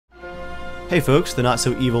Hey folks, the not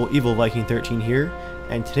so evil Viking 13 here,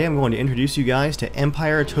 and today I'm going to introduce you guys to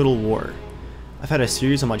Empire Total War. I've had a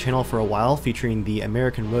series on my channel for a while featuring the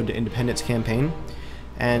American Road to Independence campaign,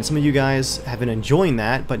 and some of you guys have been enjoying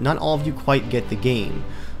that, but not all of you quite get the game.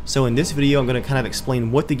 So in this video I'm going to kind of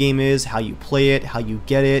explain what the game is, how you play it, how you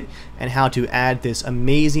get it, and how to add this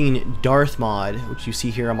amazing Darth mod, which you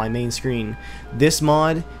see here on my main screen. This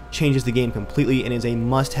mod changes the game completely and is a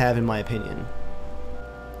must-have in my opinion.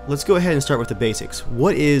 Let's go ahead and start with the basics.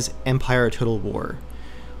 What is Empire Total War?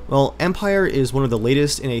 Well, Empire is one of the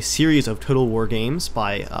latest in a series of Total War games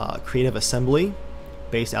by Creative Assembly,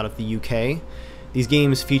 based out of the UK. These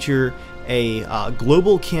games feature a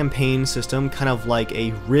global campaign system, kind of like a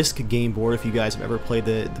Risk game board if you guys have ever played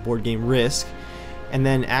the board game Risk, and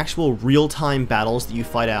then actual real-time battles that you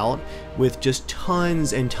fight out with just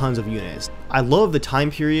tons and tons of units. I love the time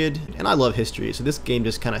period, and I love history, so this game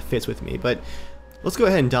just kind of fits with me, but let's go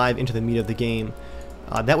ahead and dive into the meat of the game.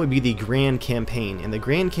 That would be the Grand Campaign. In the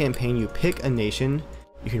Grand Campaign, you pick a nation.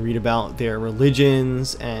 You can read about their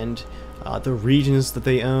religions and the regions that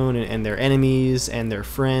they own and their enemies and their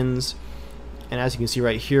friends. And as you can see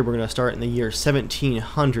right here, we're going to start in the year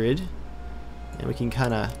 1700. And we can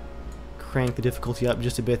kind of crank the difficulty up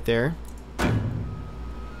just a bit there.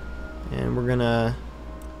 And we're going to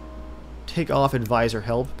take off advisor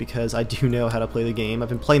help because I do know how to play the game. I've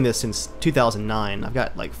been playing this since 2009. I've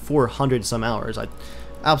got like 400 some hours. I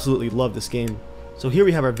absolutely love this game. So here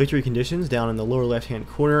we have our victory conditions down in the lower left hand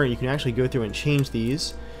corner, and you can actually go through and change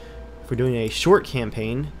these. If we're doing a short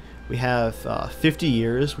campaign, we have 50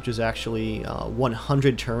 years, which is actually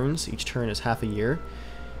 100 turns. Each turn is half a year,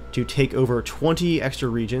 to take over 20 extra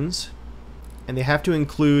regions, and they have to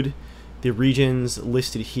include the regions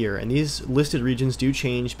listed here, and these listed regions do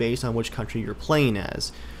change based on which country you're playing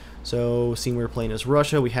as. So seeing we're playing as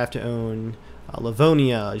Russia, we have to own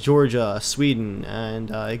Livonia, Georgia, Sweden,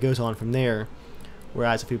 and it goes on from there.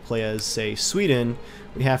 Whereas if we play as, say, Sweden,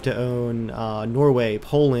 we have to own Norway,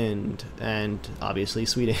 Poland, and obviously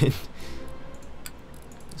Sweden.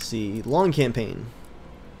 Let's see, long campaign.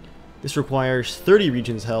 This requires 30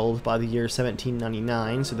 regions held by the year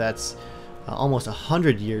 1799, so that's almost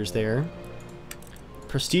 100 years there.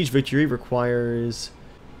 Prestige victory requires,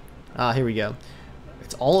 here we go.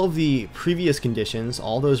 It's all of the previous conditions,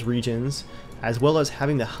 all those regions, as well as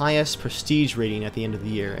having the highest prestige rating at the end of the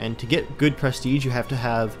year. And to get good prestige, you have to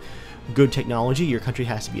have good technology. Your country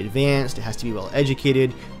has to be advanced, it has to be well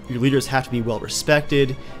educated, your leaders have to be well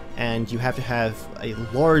respected, and you have to have a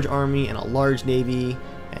large army and a large navy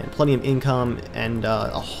and plenty of income, and a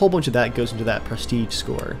whole bunch of that goes into that prestige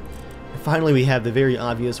score. Finally, we have the very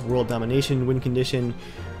obvious world domination win condition,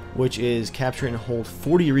 which is capture and hold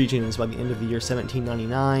 40 regions by the end of the year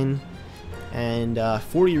 1799, and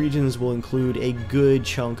 40 regions will include a good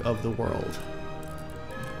chunk of the world.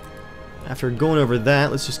 After going over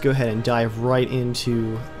that, let's just go ahead and dive right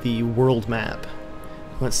into the world map.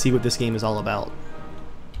 Let's see what this game is all about.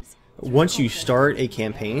 Once you start a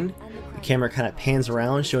campaign, the camera kind of pans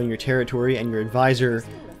around showing your territory, and your advisor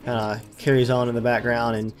carries on in the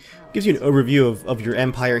background and gives you an overview of your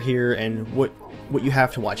empire here and what you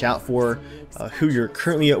have to watch out for, who you're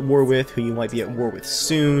currently at war with, who you might be at war with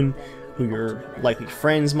soon, who your likely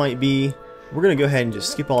friends might be. We're going to go ahead and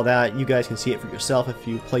just skip all that. You guys can see it for yourself if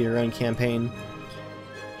you play your own campaign.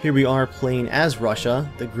 Here we are playing as Russia.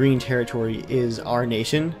 The green territory is our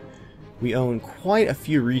nation. We own quite a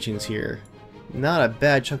few regions here. Not a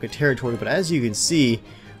bad chunk of territory, but as you can see,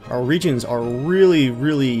 our regions are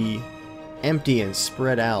really empty and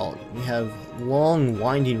spread out. We have long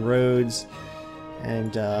winding roads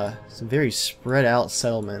and some very spread out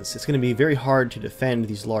settlements. It's going to be very hard to defend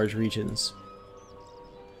these large regions.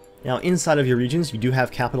 Now inside of your regions you do have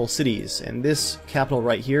capital cities, and this capital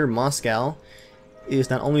right here, Moscow, is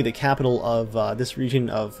not only the capital of this region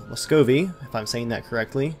of Muscovy, if I'm saying that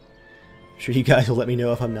correctly. I'm sure you guys will let me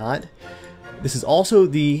know if I'm not. This is also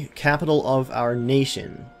the capital of our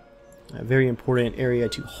nation, a very important area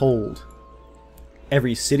to hold.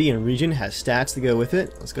 Every city and region has stats to go with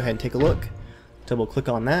it. Let's go ahead and take a look. Double click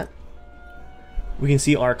on that. We can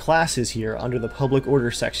see our classes here under the public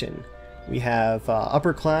order section. We have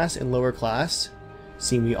upper class and lower class.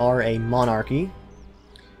 Seeing we are a monarchy.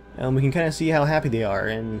 And we can kind of see how happy they are,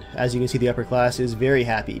 and as you can see, the upper class is very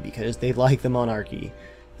happy because they like the monarchy.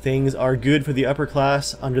 Things are good for the upper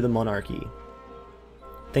class under the monarchy.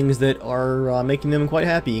 Things that are making them quite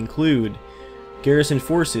happy include garrison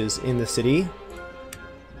forces in the city.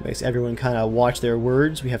 Makes everyone kind of watch their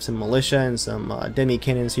words. We have some militia and some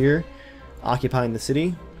demi-cannons here occupying the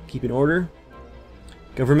city, keeping order.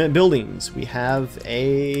 Government buildings. We have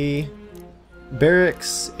a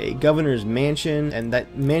barracks, a governor's mansion, and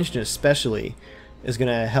that mansion especially is going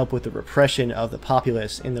to help with the repression of the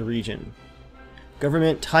populace in the region.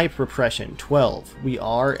 Government type repression, 12. We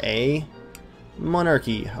are a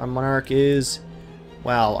monarchy. Our monarch is,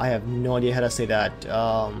 wow, I have no idea how to say that.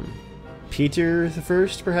 Peter the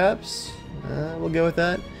First, perhaps? We'll go with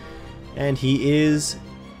that. And he is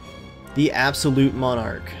the absolute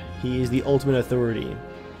monarch. He is the ultimate authority.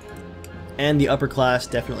 And the upper class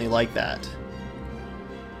definitely like that.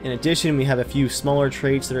 In addition, we have a few smaller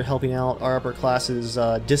traits that are helping out our upper class's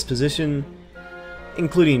disposition,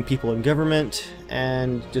 including people in government,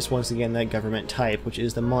 and just once again that government type, which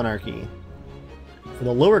is the monarchy. For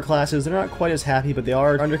the lower classes, they're not quite as happy, but they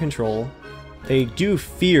are under control. They do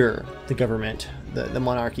fear the government, the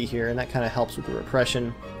monarchy here, and that kind of helps with the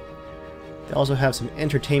repression. They also have some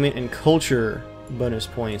entertainment and culture bonus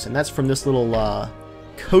points, and that's from this little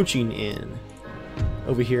coaching inn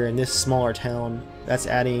over here in this smaller town. That's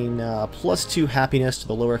adding +2 happiness to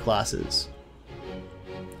the lower classes.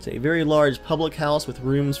 It's a very large public house with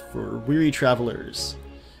rooms for weary travelers.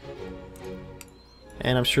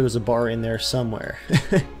 And I'm sure there's a bar in there somewhere.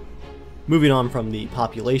 Moving on from the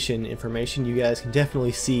population information, you guys can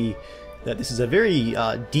definitely see that this is a very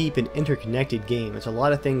deep and interconnected game. There's a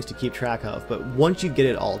lot of things to keep track of, but once you get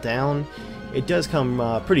it all down, it does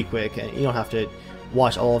come pretty quick, and you don't have to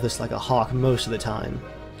watch all of this like a hawk most of the time.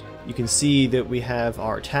 You can see that we have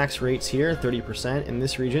our tax rates here, 30% in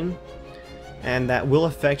this region, and that will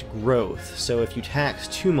affect growth. So if you tax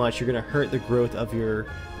too much, you're going to hurt the growth of your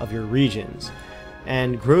regions.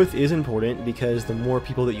 And growth is important because the more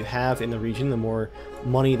people that you have in the region, the more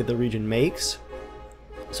money that the region makes.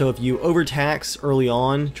 So if you overtax early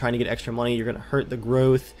on, trying to get extra money, you're going to hurt the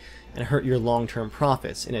growth and hurt your long-term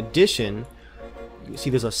profits. In addition, you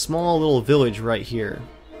see there's a small little village right here.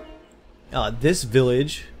 This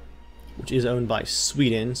village, which is owned by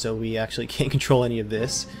Sweden, so we actually can't control any of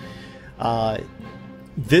this.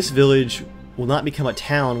 This village will not become a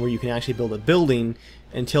town where you can actually build a building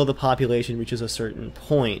until the population reaches a certain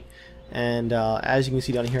point. And as you can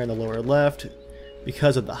see down here on the lower left,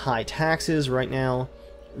 because of the high taxes right now,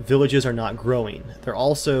 villages are not growing. They're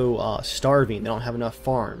also starving. They don't have enough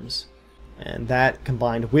farms. And that,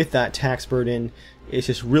 combined with that tax burden, is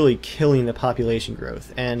just really killing the population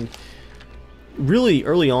growth. And really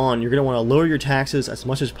early on, you're going to want to lower your taxes as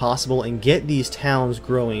much as possible and get these towns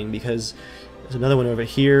growing, because there's another one over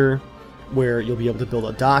here where you'll be able to build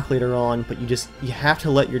a dock later on, but you have to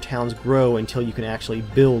let your towns grow until you can actually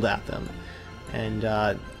build at them.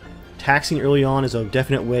 And taxing early on is a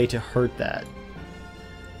definite way to hurt that.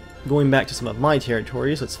 Going back to some of my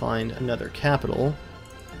territories, let's find another capital.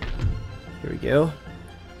 Here we go.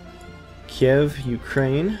 Kiev,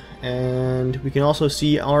 Ukraine. And we can also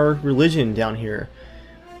see our religion down here.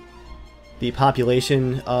 The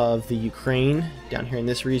population of the Ukraine down here in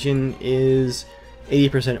this region is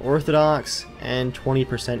 80% Orthodox and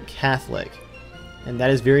 20% Catholic. And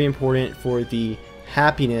that is very important for the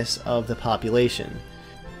happiness of the population.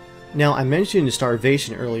 Now, I mentioned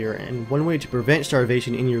starvation earlier, and one way to prevent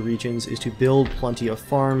starvation in your regions is to build plenty of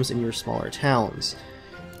farms in your smaller towns.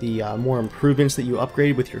 The more improvements that you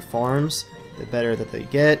upgrade with your farms, the better that they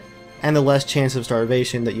get, and the less chance of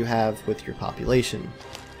starvation that you have with your population.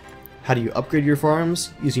 How do you upgrade your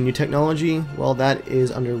farms using new technology? Well, that is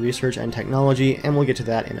under research and technology, and we'll get to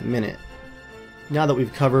that in a minute. Now that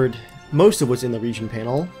we've covered most of what's in the region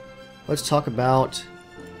panel, let's talk about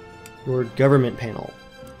your government panel.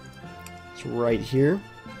 It's right here.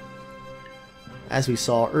 As we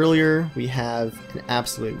saw earlier, we have an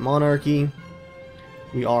absolute monarchy.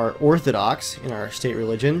 We are Orthodox in our state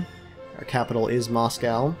religion. Our capital is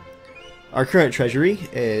Moscow. Our current treasury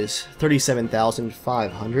is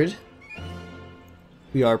 37,500.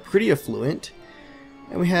 We are pretty affluent,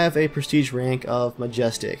 and we have a prestige rank of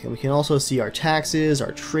Majestic. And we can also see our taxes,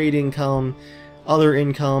 our trade income, other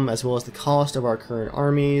income, as well as the cost of our current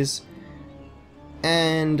armies,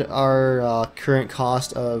 and our current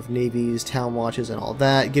cost of navies, town watches, and all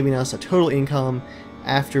that, giving us a total income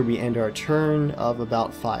after we end our turn of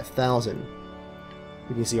about 5,000.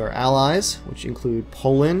 We can see our allies, which include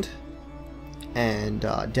Poland and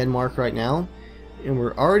Denmark right now, and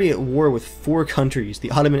we're already at war with 4 countries: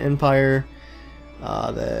 the Ottoman Empire,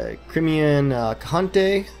 the Crimean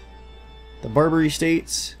Khante, the Barbary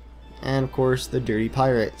States, and of course the Dirty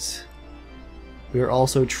Pirates. We are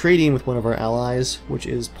also trading with one of our allies, which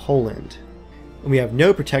is Poland. And we have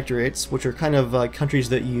no protectorates, which are kind of countries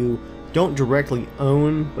that you don't directly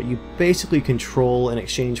own, but you basically control in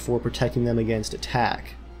exchange for protecting them against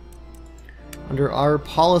attack. Under our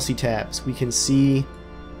policy tabs, we can see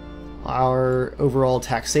our overall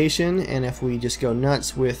taxation, and if we just go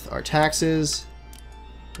nuts with our taxes,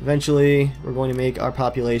 eventually we're going to make our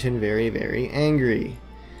population very, very angry.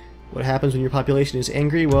 What happens when your population is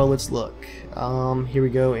angry? Well, let's look. Here we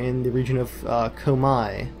go in the region of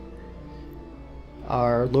Komai.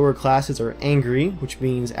 Our lower classes are angry, which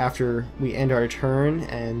means after we end our turn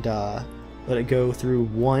and let it go through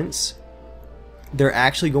once, they're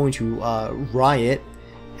actually going to riot,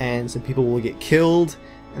 and some people will get killed,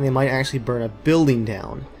 and they might actually burn a building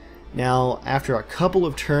down. Now, after a couple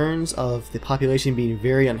of turns of the population being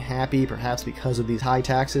very unhappy, perhaps because of these high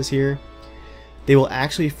taxes here, they will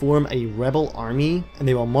actually form a rebel army, and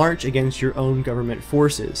they will march against your own government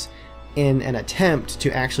forces in an attempt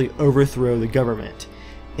to actually overthrow the government.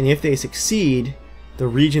 And if they succeed, the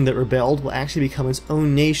region that rebelled will actually become its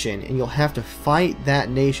own nation, and you'll have to fight that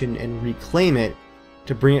nation and reclaim it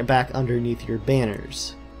to bring it back underneath your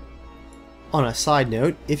banners. On a side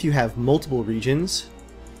note, if you have multiple regions,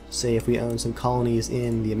 say if we own some colonies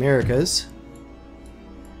in the Americas,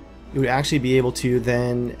 you would actually be able to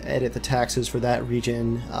then edit the taxes for that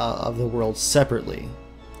region of the world separately.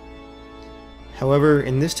 However,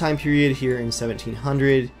 in this time period here in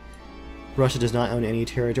 1700, Russia does not own any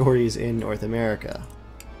territories in North America.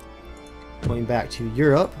 Going back to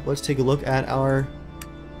Europe, let's take a look at our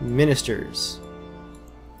ministers.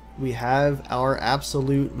 We have our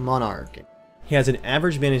absolute monarch. He has an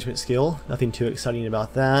average management skill, nothing too exciting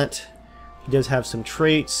about that. He does have some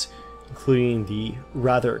traits, including the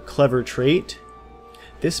rather clever trait.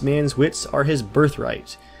 This man's wits are his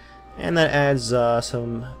birthright, and that adds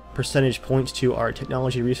some percentage points to our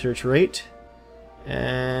technology research rate.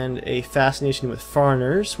 And a fascination with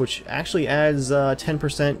foreigners, which actually adds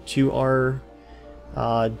 10% to our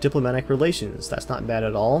diplomatic relations. That's not bad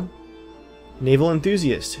at all. Naval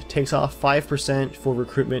enthusiast takes off 5% for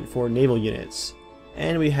recruitment for naval units.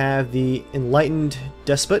 And we have the enlightened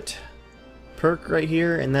despot perk right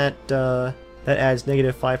here, and that adds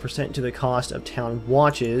negative 5% to the cost of town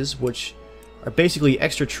watches, which are basically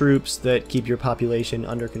extra troops that keep your population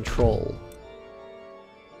under control.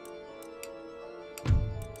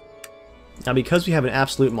 Now, because we have an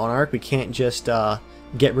absolute monarch, we can't just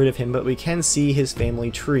get rid of him, but we can see his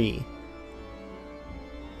family tree.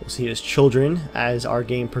 We'll see his children as our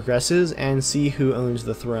game progresses and see who owns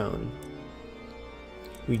the throne.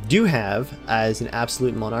 We do have, as an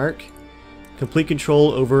absolute monarch, complete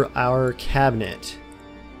control over our cabinet.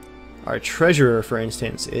 Our treasurer, for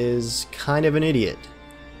instance, is kind of an idiot.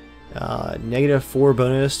 -4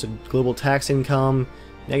 bonus to global tax income,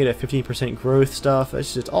 -15% growth stuff.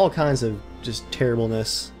 It's just all kinds of just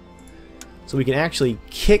terribleness. So we can actually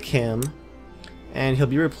kick him, and he'll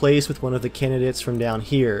be replaced with one of the candidates from down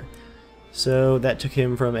here. So that took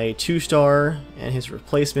him from a 2-star, and his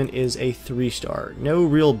replacement is a 3-star. No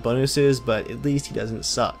real bonuses, but at least he doesn't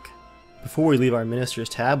suck. Before we leave our ministers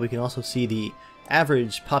tab, we can also see the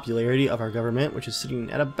average popularity of our government, which is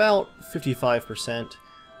sitting at about 55%.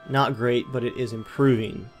 Not great, but it is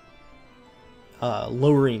improving.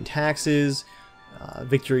 Lowering taxes,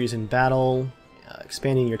 victories in battle,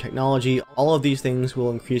 expanding your technology, all of these things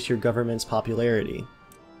will increase your government's popularity.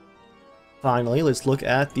 Finally, let's look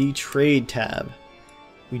at the trade tab.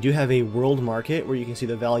 We do have a world market where you can see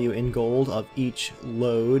the value in gold of each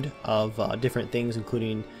load of different things,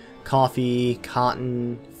 including coffee,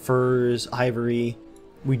 cotton, furs, ivory.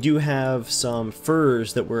 We do have some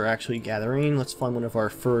furs that we're actually gathering. Let's find one of our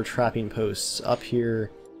fur trapping posts up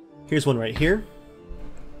here. Here's one right here.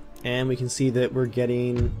 And we can see that we're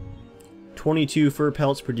getting 22 fur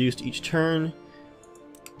pelts produced each turn.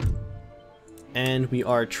 And we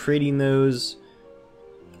are trading those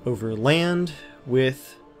over land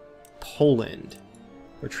with Poland.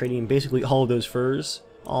 We're trading basically all of those furs.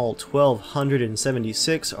 All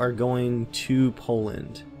 1,276 are going to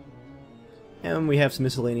Poland. And we have some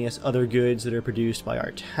miscellaneous other goods that are produced by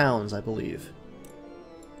our towns, I believe.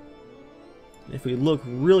 If we look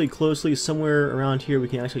really closely, somewhere around here we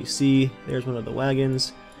can actually see there's one of the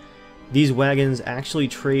wagons. These wagons actually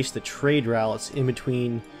trace the trade routes in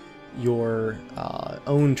between your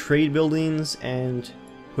own trade buildings and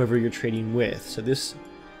whoever you're trading with. So this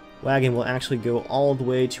wagon will actually go all the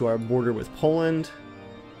way to our border with Poland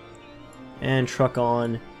and truck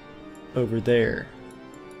on over there.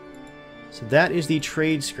 So that is the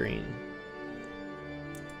trade screen.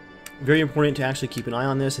 Very important to actually keep an eye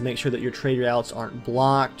on this and make sure that your trade routes aren't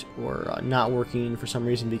blocked or not working for some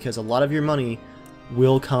reason, because a lot of your money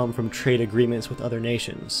will come from trade agreements with other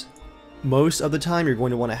nations. Most of the time you're going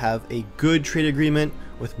to want to have a good trade agreement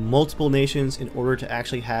with multiple nations in order to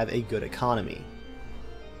actually have a good economy.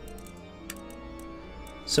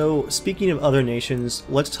 So speaking of other nations,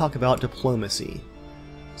 let's talk about diplomacy.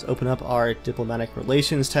 Let's open up our diplomatic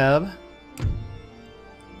relations tab.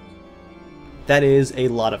 That is a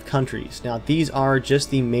lot of countries. Now these are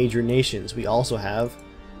just the major nations. We also have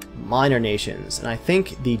minor nations, and I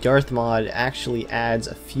think the Darth mod actually adds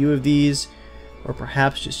a few of these, or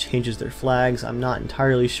perhaps just changes their flags. I'm not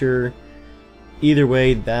entirely sure. Either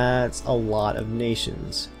way, that's a lot of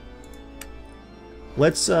nations.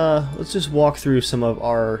 Let's just walk through some of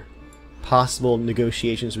our possible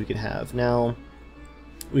negotiations we could have. Now,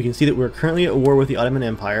 we can see that we're currently at war with the Ottoman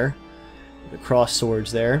Empire. The cross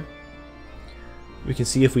swords there. We can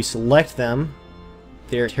see if we select them,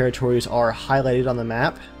 their territories are highlighted on the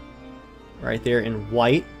map, right there in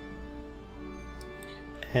white.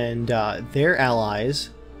 And their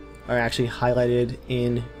allies are actually highlighted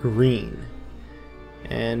in green.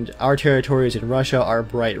 And our territories in Russia are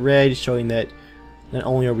bright red, showing that not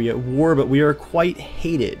only are we at war, but we are quite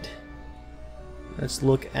hated. Let's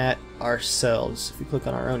look at ourselves. If we click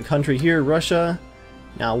on our own country here, Russia,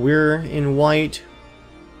 now we're in white.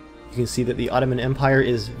 You can see that the Ottoman Empire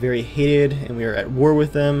is very hated and we are at war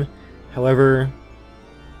with them. However,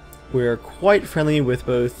 we're quite friendly with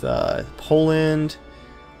both Poland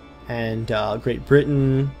and Great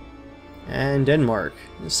Britain and Denmark.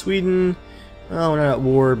 And Sweden, well, we're not at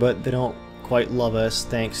war, but they don't quite love us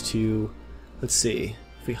thanks to, let's see,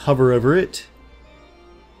 if we hover over it.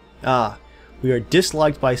 We are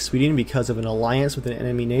disliked by Sweden because of an alliance with an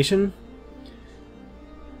enemy nation.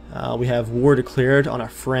 We have war declared on a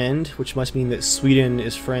friend, which must mean that Sweden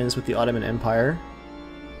is friends with the Ottoman Empire.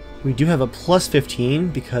 We do have a plus 15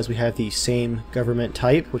 because we have the same government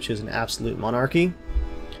type, which is an absolute monarchy.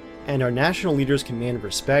 And our national leaders command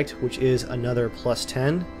respect, which is another plus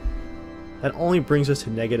 10. That only brings us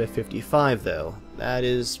to negative 55 though. That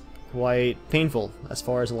is quite painful as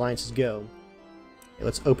far as alliances go.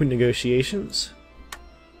 Let's open negotiations.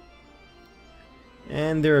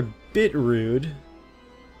 And they're a bit rude.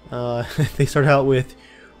 They start out with,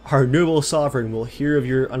 "Our noble sovereign will hear of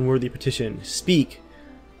your unworthy petition. Speak,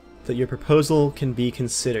 that your proposal can be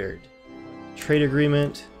considered." Trade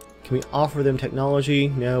agreement. Can we offer them technology?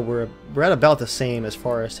 No, we're at about the same as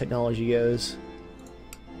far as technology goes.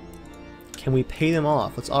 Can we pay them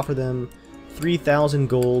off? Let's offer them 3,000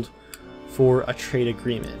 gold for a trade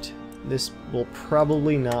agreement. This will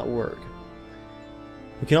probably not work.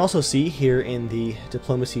 We can also see here in the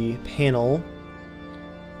diplomacy panel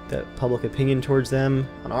that public opinion towards them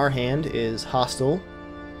on our hand is hostile,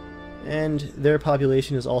 and their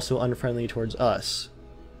population is also unfriendly towards us.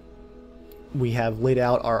 We have laid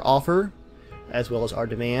out our offer as well as our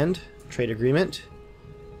demand, trade agreement,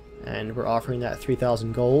 and we're offering that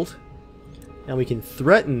 3,000 gold. Now we can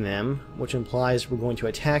threaten them, which implies we're going to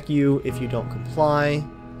attack you if you don't comply.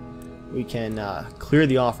 We can clear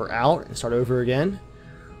the offer out and start over again,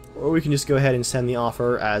 or we can just go ahead and send the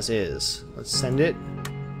offer as is. Let's send it.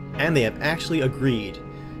 And they have actually agreed.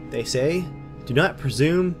 They say, "Do not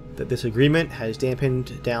presume that this agreement has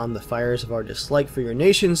dampened down the fires of our dislike for your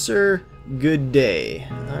nation, sir. Good day."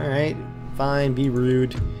 Alright, fine, be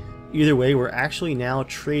rude. Either way, we're actually now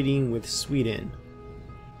trading with Sweden.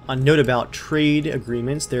 A note about trade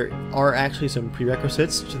agreements, there are actually some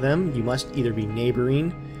prerequisites to them. You must either be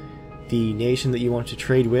neighboring the nation that you want to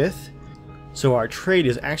trade with. So our trade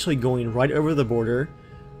is actually going right over the border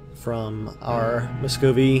from our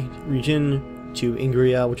Muscovy region to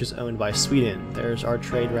Ingria, which is owned by Sweden. There's our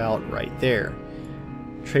trade route right there.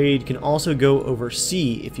 Trade can also go over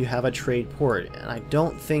sea if you have a trade port, and I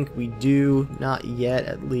don't think we do, not yet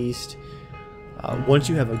at least. Once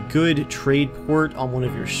you have a good trade port on one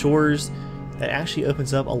of your shores, that actually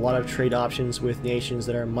opens up a lot of trade options with nations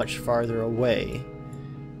that are much farther away.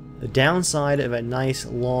 The downside of a nice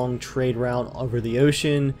long trade route over the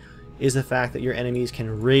ocean is the fact that your enemies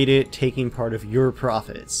can raid it, taking part of your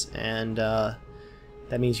profits, and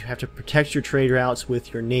that means you have to protect your trade routes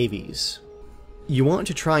with your navies. You want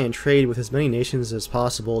to try and trade with as many nations as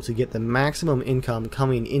possible to get the maximum income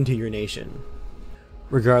coming into your nation.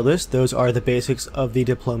 Regardless, those are the basics of the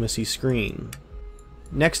diplomacy screen.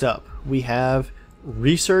 Next up, we have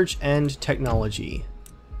research and technology.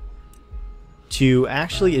 To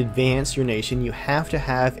actually advance your nation, you have to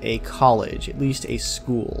have a college, at least a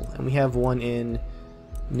school. And we have one in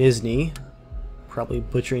Nizhny, probably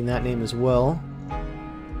butchering that name as well.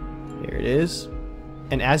 There it is.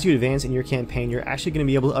 And as you advance in your campaign, you're actually going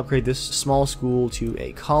to be able to upgrade this small school to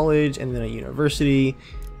a college, and then a university,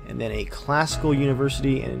 and then a classical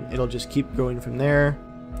university, and it'll just keep going from there.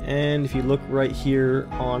 And if you look right here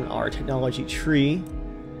on our technology tree,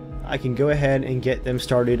 I can go ahead and get them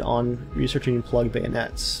started on researching plug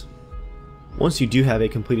bayonets. Once you do have a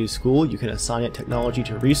completed school, you can assign it technology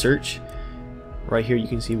to research. Right here you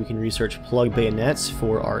can see we can research plug bayonets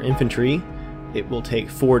for our infantry. It will take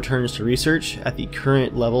 4 turns to research at the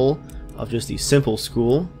current level of just the simple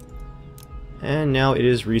school. And now it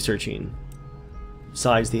is researching.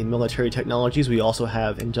 Besides the military technologies, we also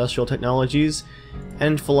have industrial technologies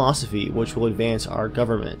and philosophy, which will advance our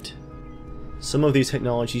government. Some of these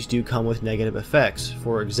technologies do come with negative effects.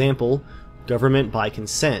 For example, government by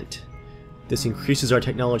consent. This increases our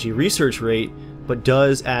technology research rate, but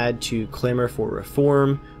does add to clamor for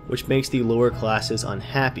reform, which makes the lower classes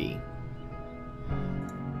unhappy.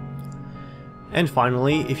 And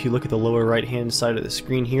finally, if you look at the lower right hand side of the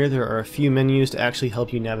screen here, there are a few menus to actually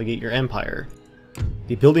help you navigate your empire.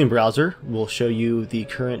 The building browser will show you the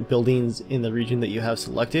current buildings in the region that you have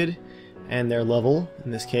selected and their level.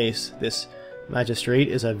 In this case, this magistrate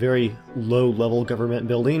is a very low level government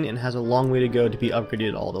building and has a long way to go to be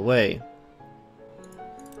upgraded all the way.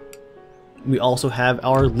 We also have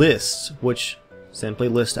our lists, which simply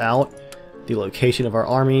list out the location of our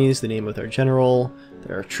armies, the name of their general,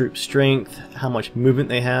 their troop strength, how much movement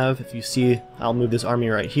they have. If you see, I'll move this army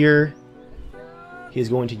right here. He is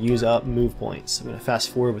going to use up move points. I'm going to fast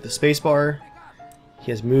forward with the spacebar. He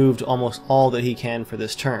has moved almost all that he can for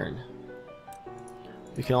this turn.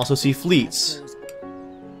 We can also see fleets,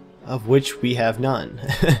 of which we have none.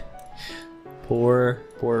 Poor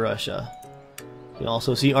Russia. You can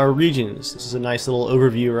also see our regions. This is a nice little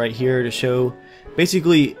overview right here to show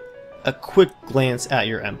basically a quick glance at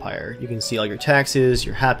your empire. You can see all your taxes,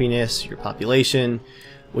 your happiness, your population,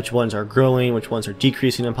 which ones are growing, which ones are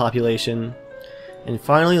decreasing in population. And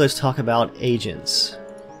finally, let's talk about agents.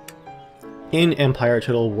 In Empire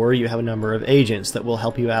Total War, you have a number of agents that will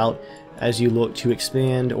help you out as you look to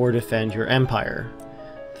expand or defend your empire.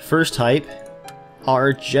 The first type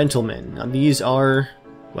are gentlemen. Now these are,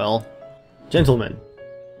 well, gentlemen.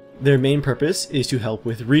 Their main purpose is to help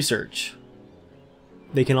with research.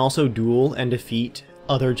 They can also duel and defeat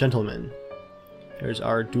other gentlemen. There's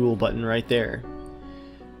our duel button right there.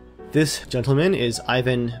 This gentleman is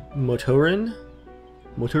Ivan Motorin.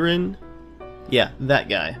 Yeah, that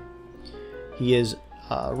guy. He is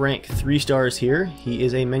rank 3 stars here. He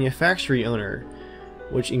is a manufactory owner,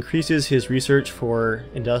 which increases his research for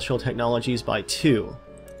industrial technologies by 2.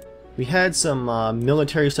 We had some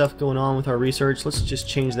military stuff going on with our research. Let's just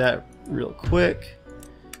change that real quick.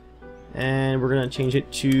 And we're going to change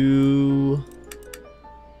it to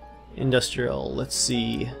industrial. Let's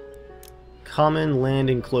see. Common land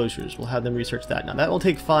enclosures. We'll have them research that. Now that will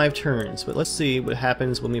take 5 turns, but let's see what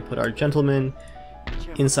happens when we put our gentlemen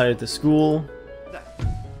inside of the school.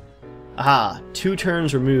 Aha! 2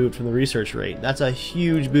 turns removed from the research rate. That's a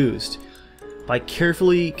huge boost. By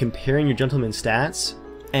carefully comparing your gentlemen's stats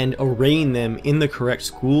and arraying them in the correct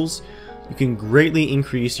schools, you can greatly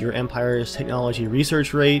increase your empire's technology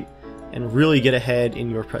research rate and really get ahead in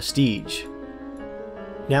your prestige.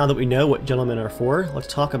 Now that we know what gentlemen are for, let's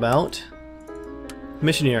talk about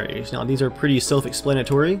missionaries. Now these are pretty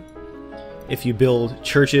self-explanatory. If you build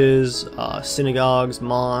churches, synagogues,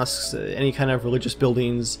 mosques, any kind of religious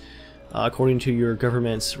buildings according to your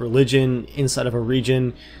government's religion inside of a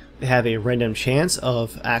region, they have a random chance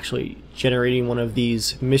of actually generating one of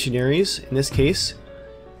these missionaries. In this case,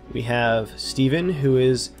 we have Stephen, who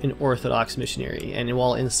is an Orthodox missionary, and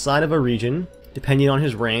while inside of a region, depending on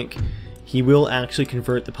his rank, he will actually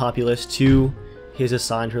convert the populace to his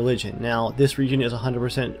assigned religion. Now, this region is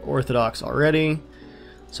 100% Orthodox already,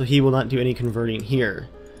 so he will not do any converting here.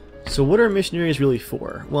 So what are missionaries really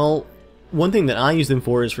for? Well, one thing that I use them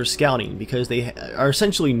for is for scouting, because they are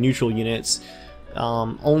essentially neutral units.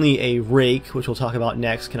 Only a rake, which we'll talk about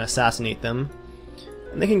next, can assassinate them.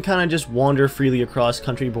 And they can kind of just wander freely across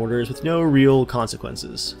country borders with no real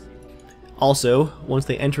consequences. Also, once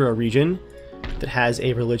they enter a region that has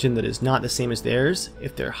a religion that is not the same as theirs,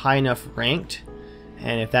 if they're high enough ranked,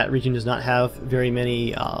 and if that region does not have very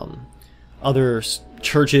many other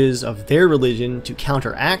churches of their religion to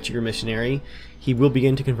counteract your missionary, he will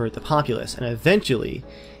begin to convert the populace. And eventually,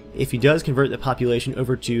 if he does convert the population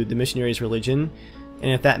over to the missionary's religion,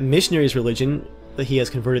 and if that missionary's religion that he has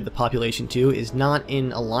converted the population to is not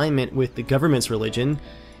in alignment with the government's religion,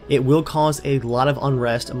 it will cause a lot of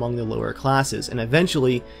unrest among the lower classes, and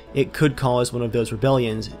eventually it could cause one of those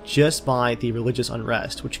rebellions just by the religious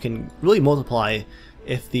unrest, which can really multiply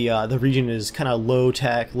if the region is kind of low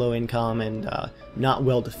tech, low income, and not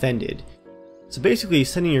well defended. So basically,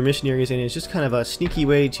 sending your missionaries in is just kind of a sneaky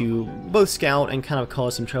way to both scout and kind of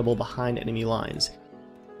cause some trouble behind enemy lines.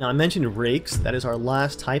 Now I mentioned rakes. That is our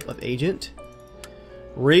last type of agent.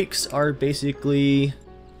 Rakes are basically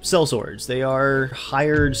sellswords, they are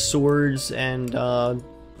hired swords and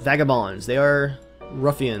vagabonds, they are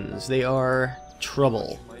ruffians, they are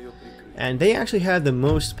trouble. And they actually have the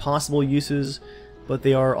most possible uses, but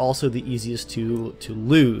they are also the easiest to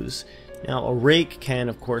lose. Now, a rake can,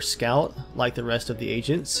 of course, scout like the rest of the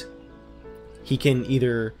agents. He can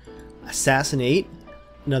either assassinate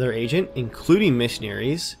another agent, including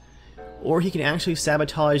missionaries, or he can actually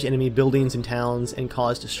sabotage enemy buildings and towns and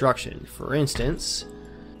cause destruction. For instance,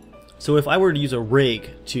 so if I were to use a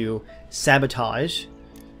rake to sabotage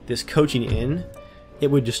this coaching inn,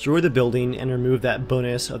 it would destroy the building and remove that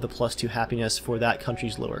bonus of the +2 happiness for that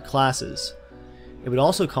country's lower classes. It would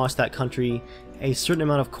also cost that country a certain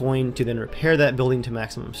amount of coin to then repair that building to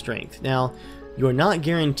maximum strength. Now, you are not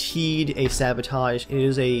guaranteed a sabotage. It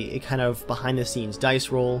is a kind of behind-the-scenes dice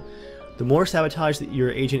roll. The more sabotage that your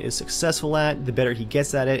agent is successful at, the better he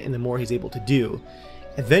gets at it and the more he's able to do.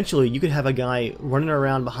 Eventually, you could have a guy running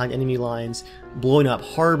around behind enemy lines, blowing up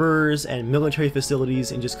harbors and military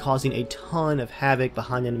facilities and just causing a ton of havoc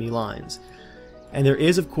behind enemy lines. And there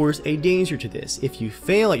is, of course, a danger to this. If you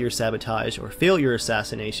fail at your sabotage or fail at your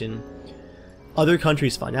assassination, other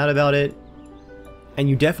countries find out about it, and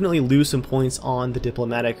you definitely lose some points on the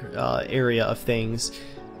diplomatic area of things.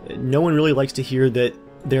 No one really likes to hear that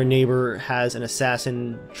their neighbor has an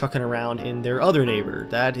assassin trucking around in their other neighbor.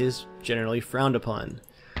 That is generally frowned upon.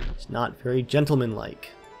 It's not very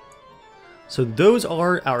gentlemanlike. So those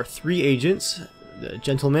are our 3 agents. The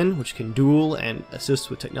gentlemen, which can duel and assist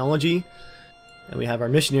with technology. And we have our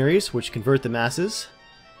missionaries, which convert the masses.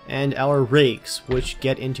 And our rakes, which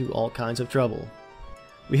get into all kinds of trouble.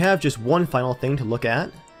 We have just one final thing to look at,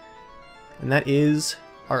 and that is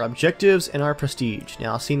our objectives and our prestige.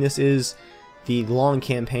 Now, seeing this is the long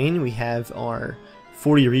campaign, we have our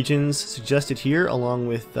 40 regions suggested here, along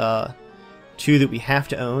with 2 that we have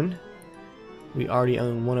to own. We already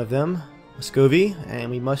own one of them, Muscovy, and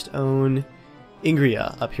we must own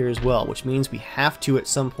Ingria up here as well, which means we have to at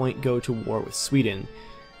some point go to war with Sweden,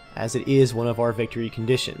 as it is one of our victory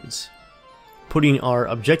conditions. Putting our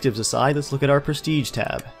objectives aside, let's look at our prestige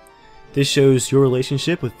tab. This shows your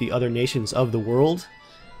relationship with the other nations of the world.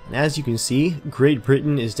 And as you can see, Great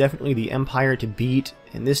Britain is definitely the empire to beat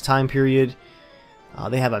in this time period.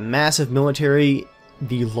 They have a massive military,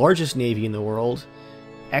 the largest navy in the world,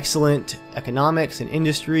 excellent economics and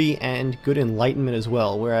industry, and good enlightenment as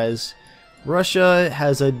well, whereas Russia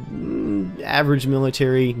has an average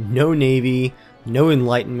military, no navy, no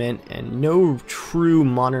enlightenment, and no true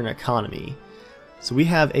modern economy. So we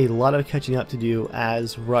have a lot of catching up to do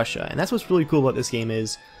as Russia, and that's what's really cool about this game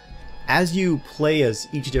is, as you play as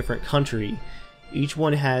each different country, each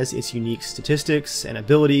one has its unique statistics and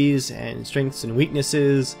abilities and strengths and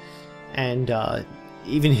weaknesses and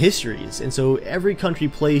even histories, and so every country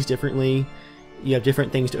plays differently. You have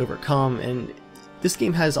different things to overcome, and this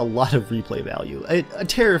game has a lot of replay value, a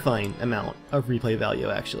terrifying amount of replay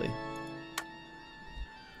value actually.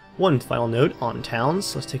 One final note on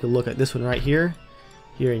towns. Let's take a look at this one right here.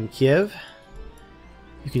 Here in Kiev,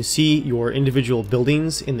 you can see your individual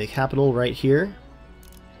buildings in the capital right here.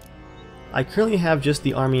 I currently have just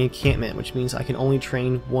the army encampment, which means I can only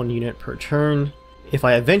train 1 unit per turn. If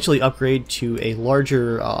I eventually upgrade to a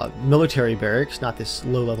larger military barracks, not this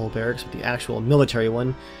low-level barracks, but the actual military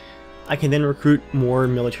one, I can then recruit more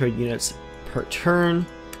military units per turn,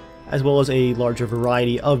 as well as a larger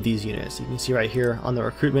variety of these units. You can see right here on the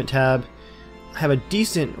recruitment tab, I have a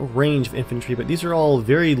decent range of infantry, but these are all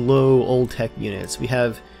very low old tech units. We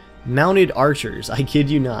have mounted archers, I kid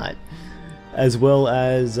you not, as well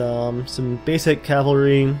as some basic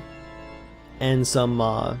cavalry and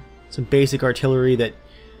some basic artillery that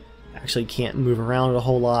actually can't move around a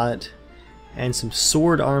whole lot, and some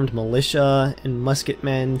sword-armed militia and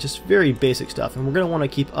musketmen, just very basic stuff, and we're going to want to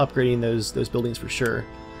keep upgrading those buildings for sure.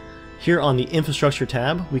 Here on the infrastructure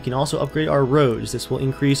tab, we can also upgrade our roads. This will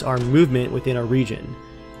increase our movement within our region.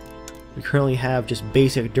 We currently have just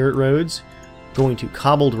basic dirt roads. Going to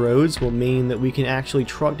cobbled roads will mean that we can actually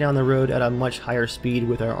truck down the road at a much higher speed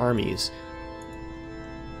with our armies.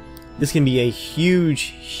 This can be a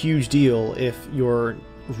huge deal if your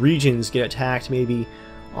regions get attacked maybe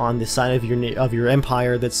on the side of your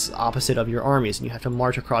empire that's opposite of your armies and you have to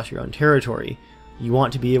march across your own territory. You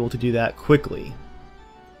want to be able to do that quickly.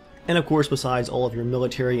 And of course, besides all of your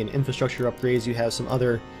military and infrastructure upgrades, you have some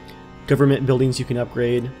other government buildings you can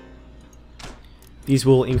upgrade. These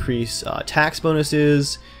will increase tax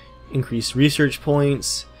bonuses, increase research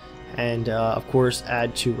points, and of course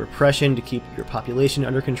add to repression to keep your population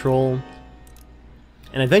under control.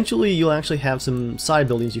 And eventually you'll actually have some side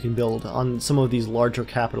buildings you can build on some of these larger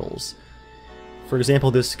capitals. For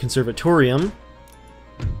example, this conservatorium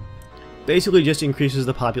basically just increases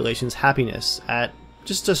the population's happiness at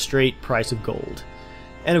just a straight price of gold.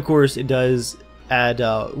 And of course it does add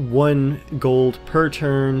 1 gold per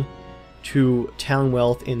turn to town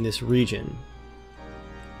wealth in this region.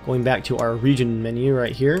 Going back to our region menu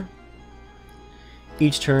right here,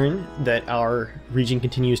 each turn that our region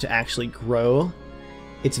continues to actually grow,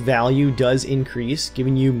 its value does increase,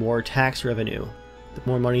 giving you more tax revenue. The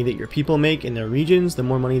more money that your people make in their regions, the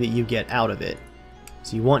more money that you get out of it.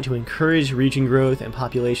 So you want to encourage region growth and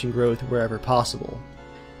population growth wherever possible.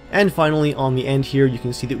 And finally, on the end here, you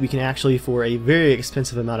can see that we can actually, for a very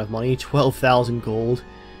expensive amount of money, 12,000 gold,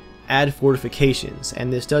 add fortifications.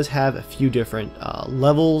 And this does have a few different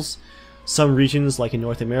levels. Some regions, like in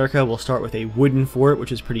North America, will start with a wooden fort,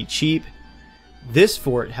 which is pretty cheap. This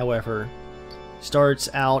fort, however, starts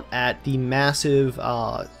out at the massive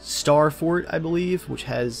Star Fort, I believe, which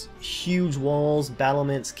has huge walls,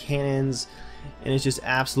 battlements, cannons, and it's just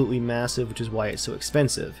absolutely massive, which is why it's so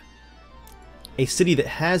expensive. A city that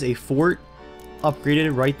has a fort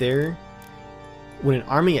upgraded right there, when an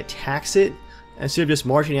army attacks it, instead of just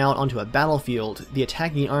marching out onto a battlefield, the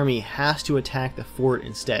attacking army has to attack the fort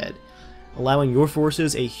instead, allowing your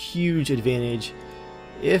forces a huge advantage,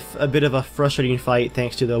 if a bit of a frustrating fight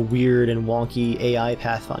thanks to the weird and wonky AI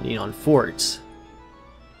pathfinding on forts.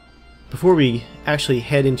 Before we actually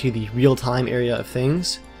head into the real-time area of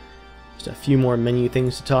things, just a few more menu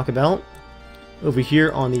things to talk about. Over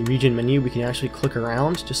here on the region menu, we can actually click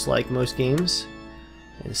around, just like most games,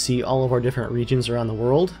 and see all of our different regions around the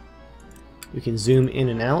world. We can zoom in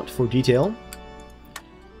and out for detail.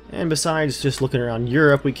 And besides just looking around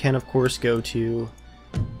Europe, we can of course go to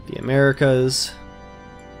the Americas,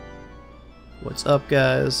 what's up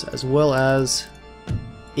guys, as well as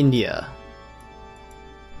India.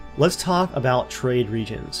 Let's talk about trade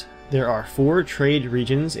regions. There are 4 trade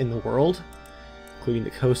regions in the world, including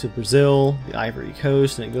the coast of Brazil, the Ivory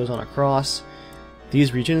Coast, and it goes on across.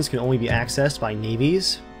 These regions can only be accessed by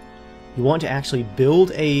navies. You want to actually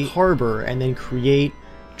build a harbor and then create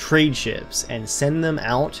trade ships and send them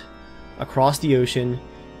out across the ocean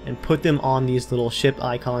and put them on these little ship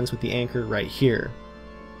icons with the anchor right here.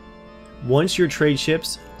 Once your trade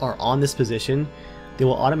ships are on this position, they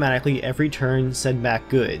will automatically every turn send back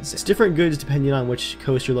goods. It's different goods depending on which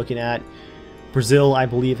coast you're looking at. Brazil, I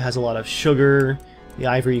believe, has a lot of sugar. The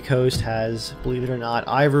Ivory Coast has, believe it or not,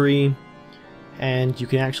 ivory. And you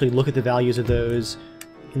can actually look at the values of those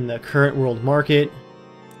in the current world market.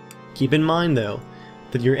 Keep in mind though,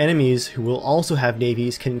 that your enemies, who will also have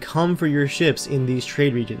navies, can come for your ships in these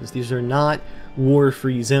trade regions. These are not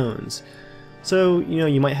war-free zones. So, you know,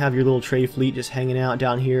 you might have your little trade fleet just hanging out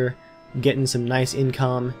down here, getting some nice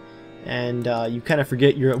income, and you kind of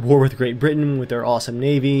forget you're at war with Great Britain with their awesome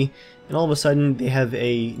navy, and all of a sudden they have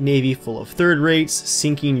a navy full of third rates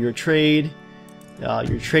sinking your trade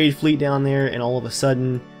fleet down there, and all of a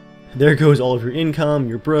sudden there goes all of your income,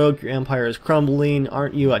 you're broke, your empire is crumbling.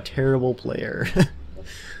 Aren't you a terrible player?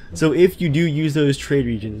 So if you do use those trade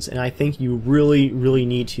regions, and I think you really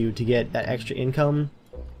need to get that extra income,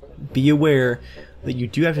 be aware that you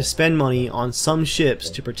do have to spend money on some ships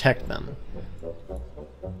to protect them.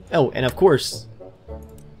 Oh, and of course,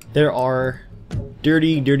 there are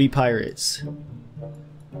dirty pirates.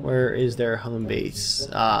 Where is their home base?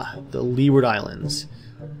 The Leeward Islands.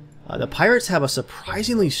 The pirates have a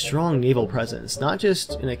surprisingly strong naval presence, not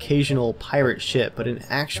just an occasional pirate ship, but an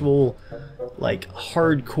actual, like,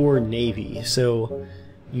 hardcore navy. So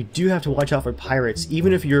you do have to watch out for pirates,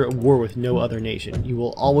 even if you're at war with no other nation. You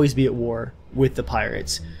will always be at war with the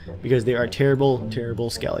pirates, because they are terrible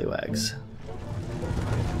scallywags.